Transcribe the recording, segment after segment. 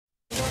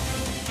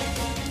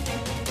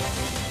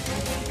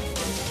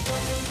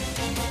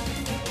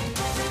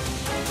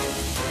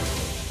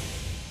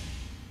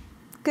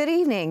Good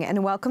evening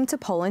and welcome to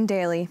Poland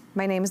Daily.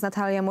 My name is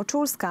Natalia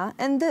Moczulska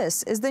and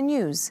this is the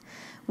news.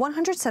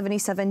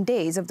 177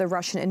 days of the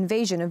Russian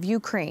invasion of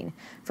Ukraine.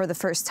 For the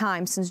first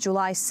time since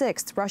July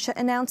 6th, Russia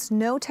announced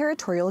no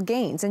territorial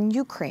gains in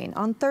Ukraine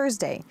on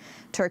Thursday.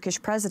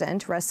 Turkish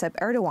President Recep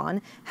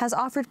Erdogan has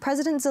offered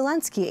President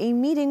Zelensky a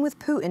meeting with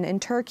Putin in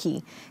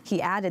Turkey.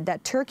 He added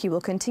that Turkey will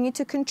continue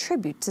to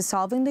contribute to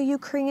solving the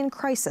Ukrainian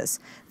crisis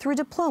through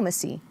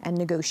diplomacy and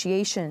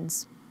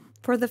negotiations.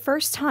 For the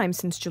first time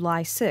since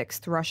July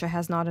 6th, Russia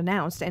has not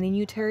announced any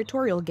new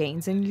territorial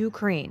gains in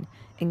Ukraine.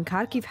 In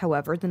Kharkiv,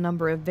 however, the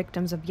number of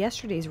victims of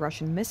yesterday's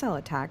Russian missile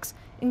attacks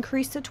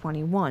increased to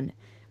 21.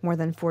 More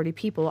than 40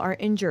 people are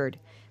injured.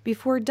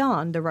 Before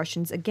dawn, the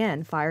Russians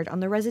again fired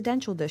on the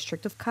residential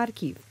district of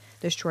Kharkiv,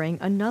 destroying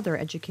another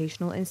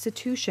educational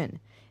institution.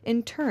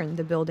 In turn,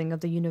 the building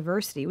of the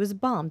university was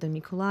bombed in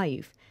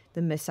Mykolaiv.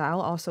 The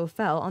missile also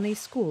fell on a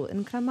school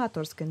in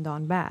Kramatorsk in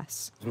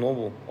Donbas.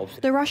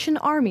 The Russian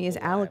army is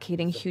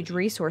allocating huge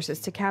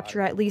resources to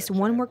capture at least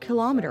one more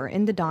kilometer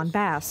in the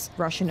Donbas.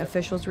 Russian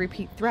officials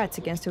repeat threats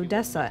against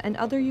Odessa and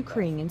other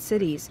Ukrainian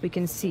cities. We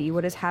can see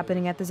what is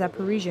happening at the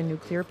Zaporizhzhia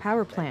nuclear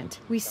power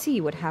plant. We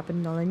see what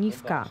happened in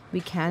Olenivka.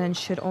 We can and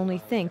should only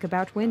think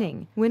about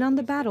winning. Win on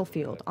the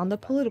battlefield, on the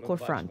political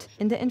front,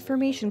 in the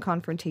information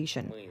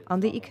confrontation, on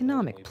the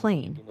economic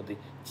plane.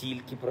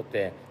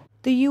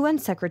 The UN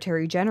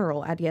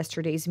Secretary-General at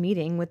yesterday's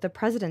meeting with the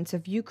presidents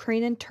of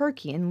Ukraine and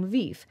Turkey in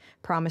Lviv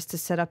promised to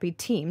set up a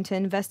team to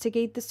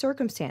investigate the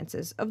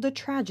circumstances of the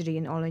tragedy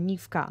in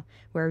Olenivka,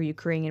 where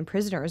Ukrainian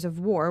prisoners of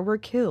war were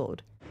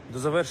killed.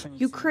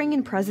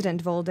 Ukrainian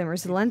President Volodymyr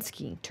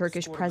Zelensky,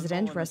 Turkish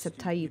President Recep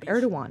Tayyip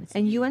Erdogan,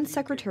 and UN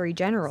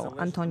Secretary-General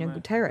Antonio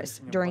Guterres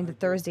during the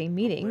Thursday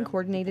meeting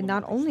coordinated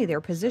not only their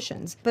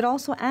positions, but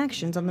also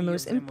actions on the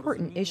most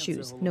important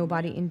issues.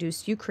 Nobody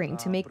induced Ukraine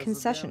to make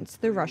concessions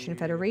to the Russian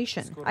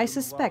Federation. I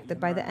suspect that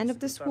by the end of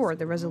this war,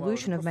 the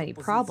resolution of many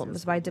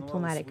problems by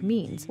diplomatic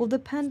means will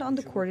depend on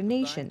the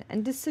coordination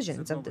and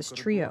decisions of this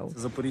trio.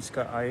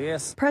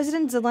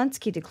 President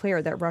Zelensky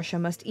declared that Russia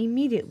must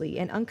immediately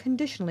and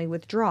unconditionally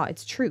withdraw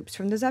its troops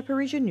from the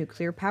Zaporizhzhia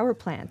nuclear power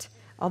plant.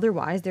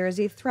 Otherwise, there is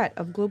a threat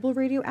of global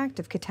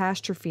radioactive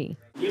catastrophe.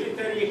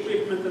 Military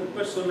equipment and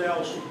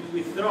personnel should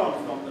be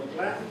withdrawn from the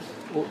plant.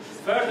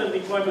 Further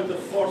deployment of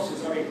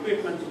forces or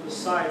equipment to the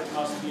site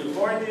must be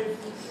avoided.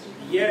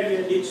 The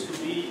area needs to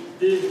be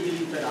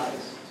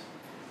demilitarized.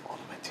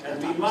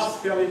 And we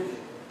must tell it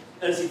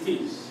as it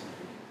is.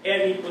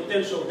 Any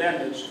potential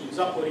damage to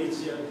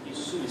Zaporizhzhia is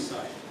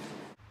suicide.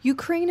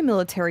 Ukraine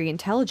military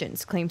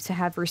intelligence claims to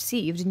have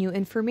received new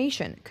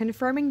information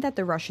confirming that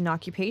the Russian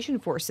occupation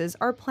forces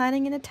are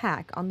planning an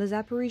attack on the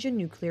Zaporizhzhia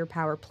nuclear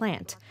power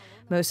plant.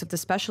 Most of the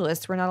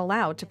specialists were not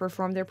allowed to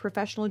perform their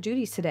professional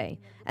duties today,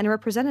 and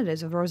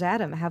representatives of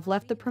Rosatom have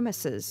left the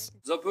premises.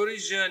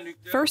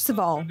 First of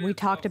all, we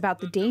talked about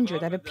the danger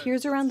that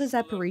appears around the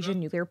Zaporizhzhia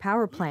nuclear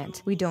power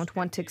plant. We don't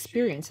want to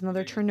experience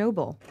another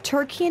Chernobyl.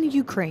 Turkey and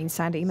Ukraine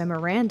signed a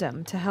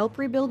memorandum to help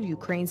rebuild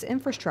Ukraine's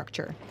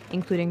infrastructure,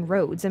 including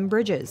roads and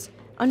bridges.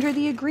 Under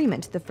the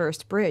agreement, the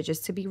first bridge is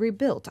to be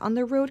rebuilt on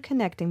the road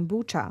connecting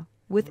Bucha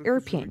with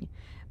Irpin.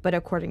 But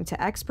according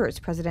to experts,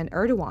 President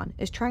Erdogan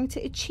is trying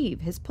to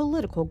achieve his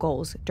political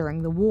goals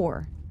during the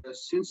war.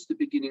 Since the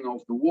beginning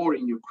of the war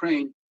in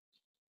Ukraine,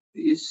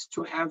 is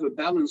to have a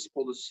balanced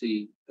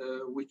policy,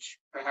 which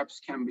perhaps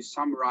can be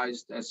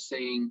summarized as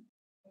saying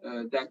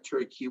that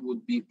Turkey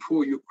would be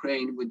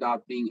pro-Ukraine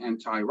without being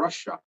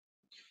anti-Russia.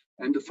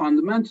 And the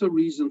fundamental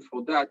reason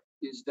for that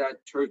is that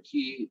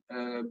Turkey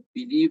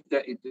believed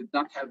that it did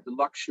not have the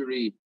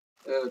luxury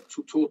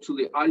to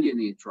totally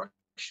alienate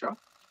Russia,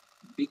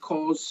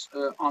 because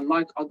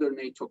unlike other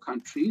NATO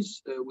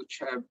countries, which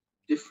have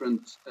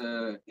different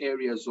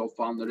areas of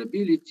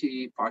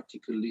vulnerability,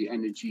 particularly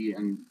energy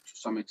and to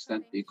some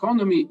extent the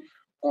economy,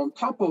 on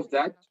top of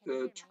that,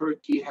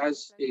 Turkey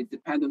has a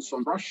dependence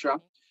on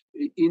Russia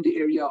in the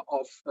area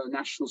of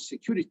national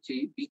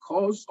security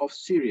because of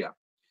Syria,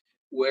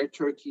 where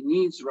Turkey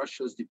needs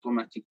Russia's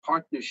diplomatic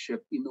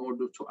partnership in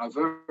order to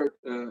avert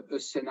a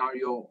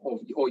scenario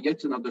of, or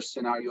yet another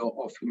scenario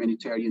of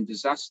humanitarian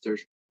disaster,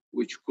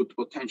 which could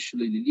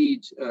potentially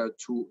lead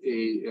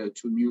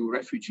to new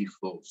refugee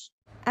flows.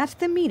 At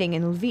the meeting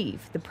in Lviv,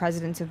 the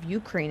presidents of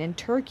Ukraine and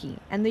Turkey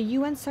and the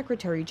UN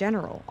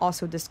Secretary-General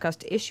also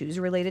discussed issues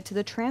related to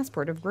the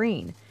transport of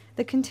grain.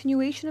 The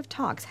continuation of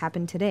talks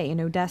happened today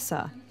in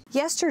Odessa.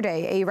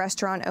 Yesterday, a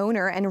restaurant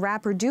owner and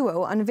rapper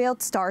duo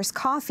unveiled Stars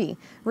Coffee,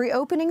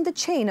 reopening the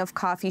chain of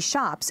coffee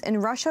shops in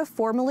Russia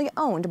formerly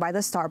owned by the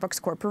Starbucks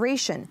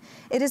Corporation.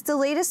 It is the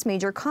latest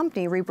major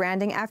company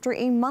rebranding after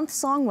a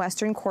months-long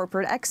Western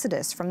corporate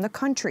exodus from the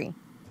country.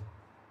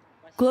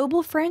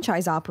 Global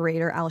franchise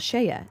operator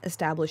Al-Shaya,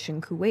 established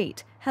in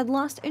Kuwait, had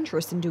lost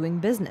interest in doing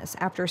business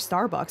after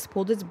Starbucks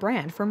pulled its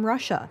brand from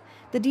Russia.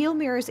 The deal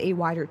mirrors a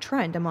wider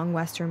trend among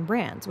Western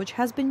brands, which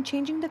has been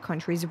changing the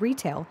country's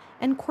retail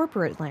and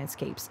corporate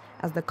landscapes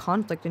as the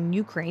conflict in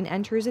Ukraine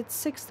enters its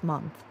 6th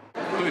month.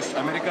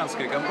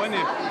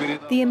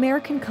 The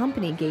American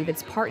company gave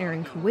its partner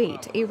in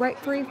Kuwait a right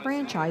for a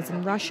franchise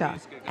in Russia,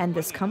 and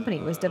this company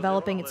was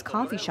developing its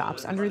coffee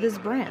shops under this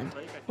brand.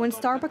 When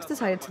Starbucks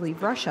decided to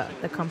leave Russia,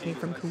 the company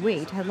from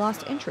Kuwait had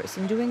lost interest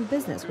in doing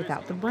business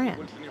without the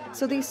brand,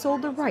 so they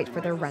sold the right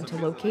for their rental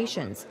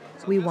locations.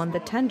 We won the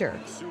tender,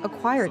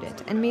 acquired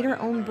it, and made our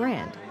own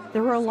brand.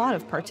 There were a lot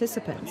of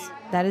participants.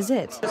 That is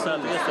it.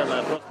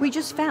 We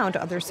just found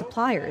other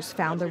suppliers,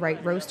 found the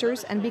right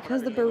roasters, and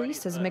because the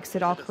baristas mixed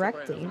it all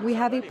correctly, we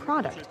have a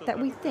product that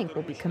we think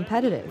will be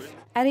competitive.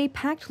 At a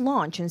packed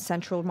launch in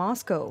central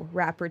Moscow,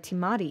 rapper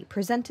Timati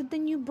presented the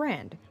new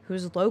brand,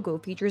 whose logo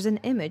features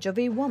an image of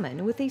a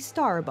woman with a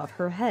star above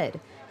her head,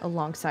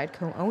 alongside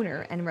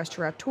co-owner and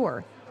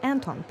restaurateur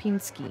Anton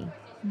Pinsky.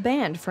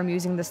 Banned from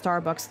using the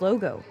Starbucks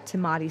logo,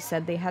 Timati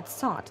said they had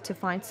sought to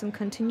find some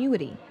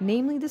continuity,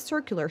 namely the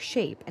circular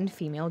shape and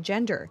female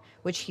gender,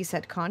 which he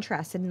said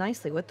contrasted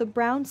nicely with the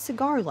brown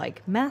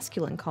cigar-like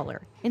masculine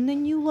color in the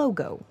new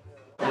logo.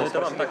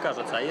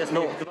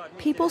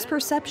 People's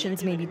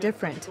perceptions may be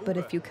different, but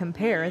if you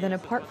compare, then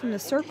apart from the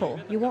circle,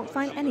 you won't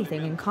find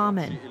anything in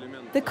common.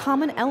 The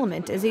common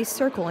element is a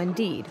circle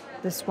indeed,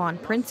 the swan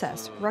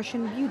princess,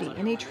 Russian beauty,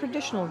 and a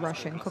traditional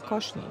Russian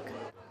kokoshnik.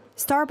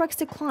 Starbucks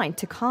declined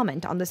to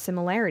comment on the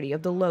similarity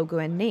of the logo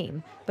and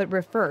name, but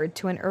referred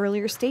to an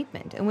earlier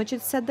statement in which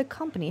it said the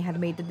company had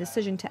made the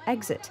decision to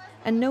exit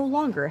and no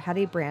longer had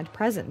a brand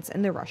presence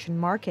in the Russian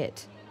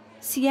market.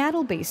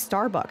 Seattle-based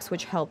Starbucks,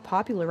 which helped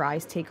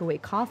popularize takeaway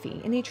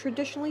coffee in a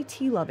traditionally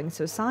tea-loving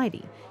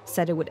society,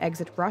 said it would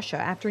exit Russia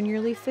after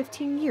nearly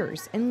 15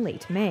 years in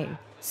late May.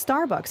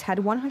 Starbucks had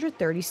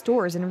 130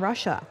 stores in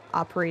Russia,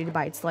 operated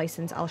by its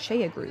licensed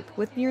Alshaya Group,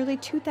 with nearly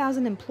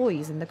 2,000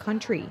 employees in the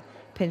country.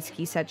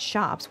 Pinsky said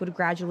shops would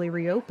gradually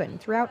reopen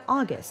throughout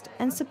August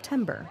and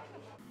September.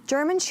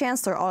 German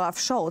Chancellor Olaf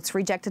Scholz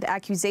rejected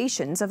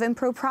accusations of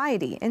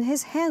impropriety in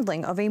his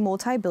handling of a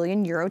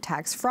multi-billion-euro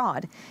tax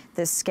fraud.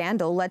 This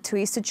scandal led to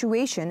a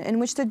situation in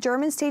which the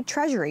German state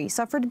treasury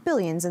suffered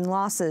billions in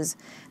losses.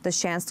 The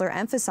chancellor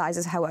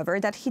emphasizes, however,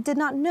 that he did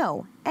not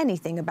know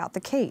anything about the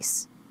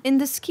case. In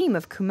the scheme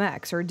of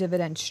cum-ex, or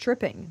dividend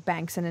stripping,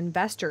 banks and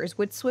investors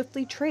would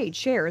swiftly trade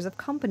shares of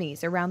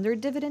companies around their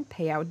dividend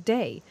payout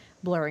day,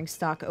 blurring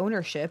stock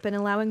ownership and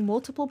allowing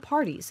multiple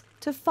parties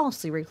to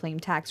falsely reclaim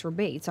tax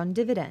rebates on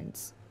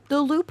dividends. The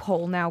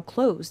loophole, now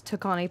closed,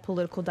 took on a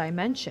political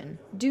dimension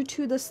due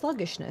to the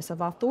sluggishness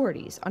of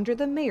authorities under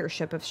the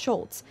mayorship of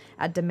Scholz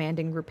at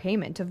demanding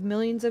repayment of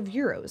millions of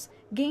euros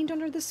gained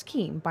under the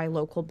scheme by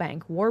local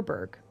bank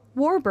Warburg.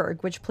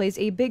 Warburg, which plays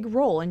a big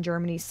role in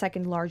Germany's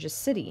second-largest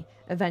city,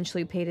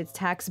 eventually paid its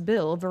tax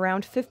bill of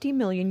around 50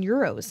 million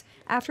euros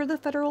after the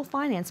Federal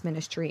Finance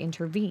Ministry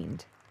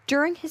intervened.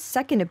 During his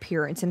second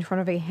appearance in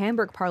front of a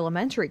Hamburg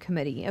parliamentary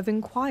committee of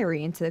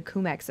inquiry into the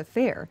cum-ex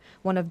affair,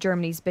 one of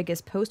Germany's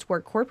biggest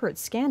post-war corporate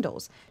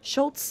scandals,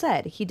 Scholz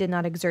said he did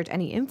not exert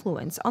any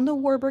influence on the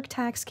Warburg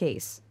tax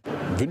case.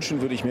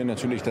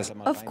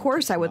 Of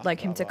course I would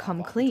like him to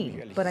come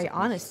clean, but I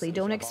honestly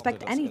don't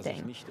expect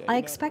anything. I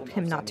expect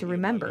him not to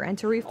remember and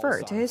to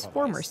refer to his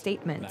former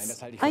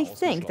statements. I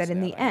think that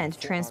in the end,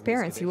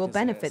 transparency will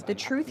benefit the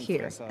truth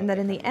here, and that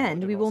in the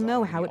end we will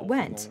know how it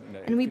went.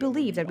 And we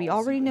believe that we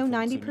already know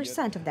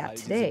 90% of that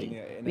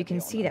today. We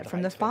can see that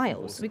from the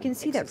files, we can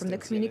see that from the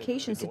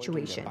communication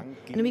situation,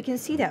 and we can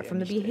see that from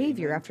the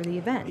behavior after the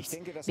events,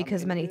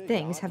 because many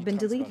things have been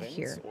deleted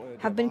here,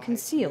 have been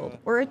concealed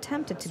or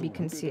attempted to be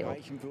concealed.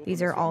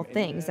 These are all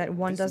things that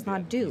one does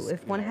not do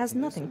if one has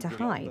nothing to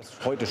hide.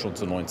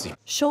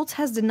 Scholz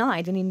has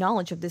denied any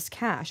knowledge of this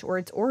cash or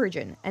its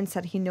origin and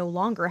said he no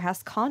longer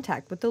has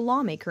contact with the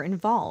lawmaker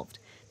involved.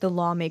 The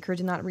lawmaker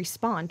did not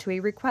respond to a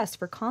request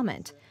for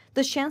comment.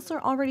 The chancellor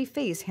already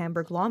faced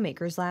Hamburg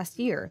lawmakers last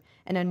year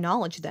and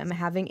acknowledged them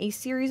having a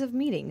series of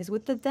meetings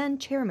with the then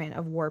chairman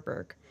of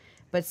Warburg,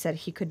 but said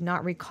he could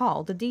not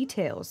recall the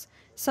details.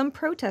 Some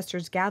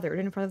protesters gathered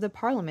in front of the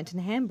parliament in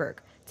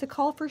Hamburg to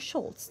call for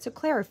Scholz to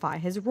clarify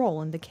his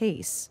role in the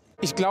case.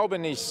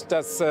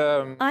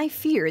 I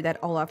fear that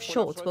Olaf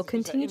Scholz will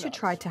continue to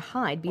try to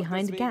hide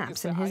behind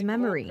gaps in his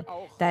memory.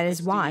 That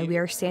is why we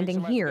are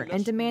standing here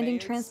and demanding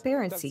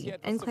transparency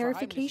and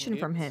clarification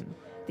from him.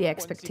 The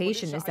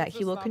expectation is that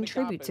he will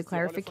contribute to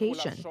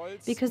clarification,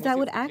 because that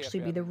would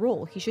actually be the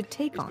role he should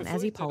take on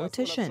as a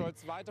politician.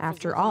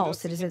 After all,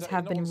 citizens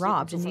have been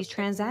robbed in these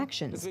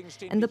transactions,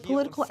 and the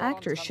political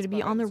actors should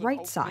be on the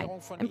right side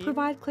and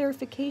provide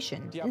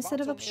clarification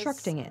instead of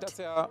obstructing it.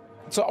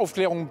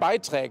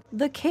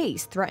 The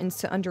case threatens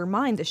to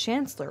undermine the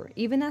chancellor,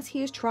 even as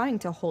he is trying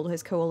to hold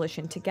his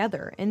coalition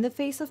together in the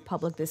face of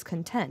public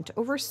discontent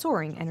over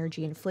soaring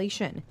energy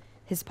inflation.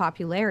 His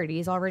popularity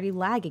is already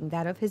lagging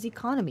that of his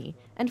economy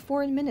and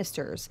foreign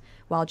ministers,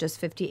 while just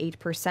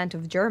 58%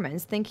 of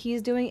Germans think he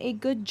is doing a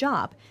good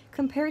job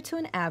compared to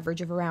an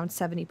average of around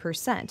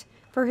 70%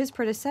 for his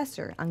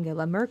predecessor,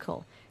 Angela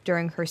Merkel,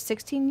 during her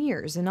 16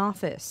 years in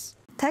office.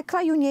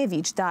 Tekla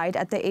Juniewicz died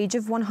at the age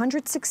of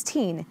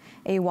 116.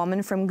 A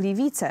woman from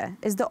Gliwice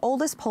is the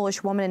oldest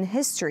Polish woman in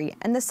history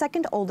and the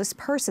second oldest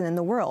person in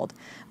the world.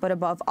 But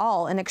above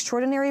all, an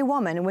extraordinary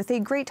woman with a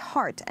great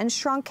heart and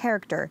strong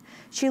character.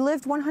 She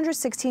lived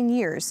 116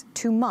 years,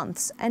 2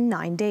 months, and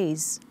 9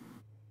 days.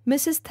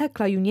 Mrs.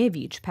 Tekla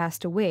Juniewicz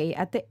passed away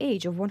at the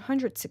age of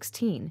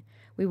 116.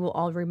 We will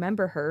all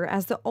remember her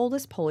as the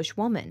oldest Polish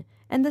woman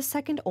and the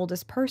second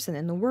oldest person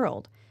in the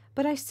world.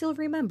 But I still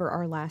remember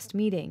our last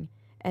meeting.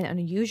 An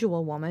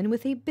unusual woman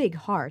with a big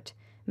heart.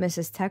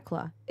 Mrs.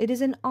 Tekla, it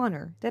is an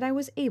honor that I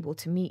was able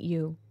to meet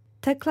you.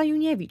 Tekla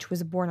Juniewicz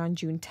was born on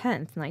June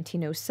 10,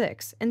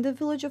 1906, in the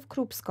village of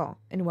Krupsko,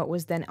 in what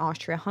was then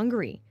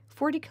Austria-Hungary,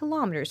 40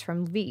 kilometers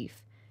from Lviv.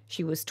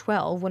 She was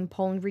 12 when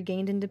Poland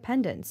regained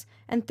independence,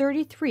 and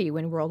 33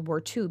 when World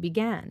War II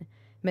began.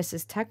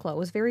 Mrs. Tekla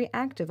was very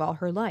active all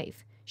her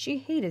life. She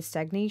hated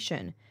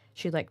stagnation.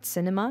 She liked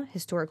cinema,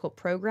 historical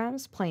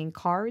programs, playing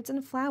cards,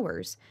 and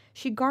flowers.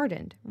 She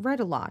gardened,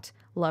 read a lot,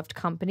 loved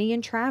company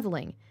and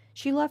traveling.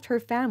 She loved her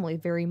family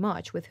very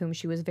much, with whom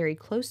she was very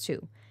close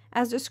to,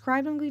 as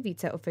described on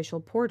Gliwice official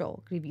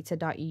portal,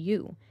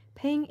 gliwice.eu,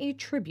 paying a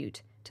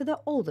tribute to the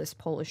oldest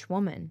Polish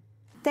woman.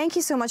 Thank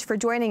you so much for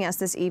joining us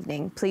this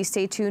evening. Please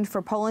stay tuned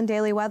for Poland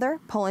Daily Weather,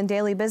 Poland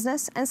Daily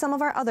Business, and some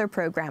of our other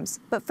programs.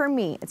 But for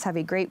me, it's have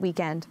a great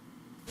weekend.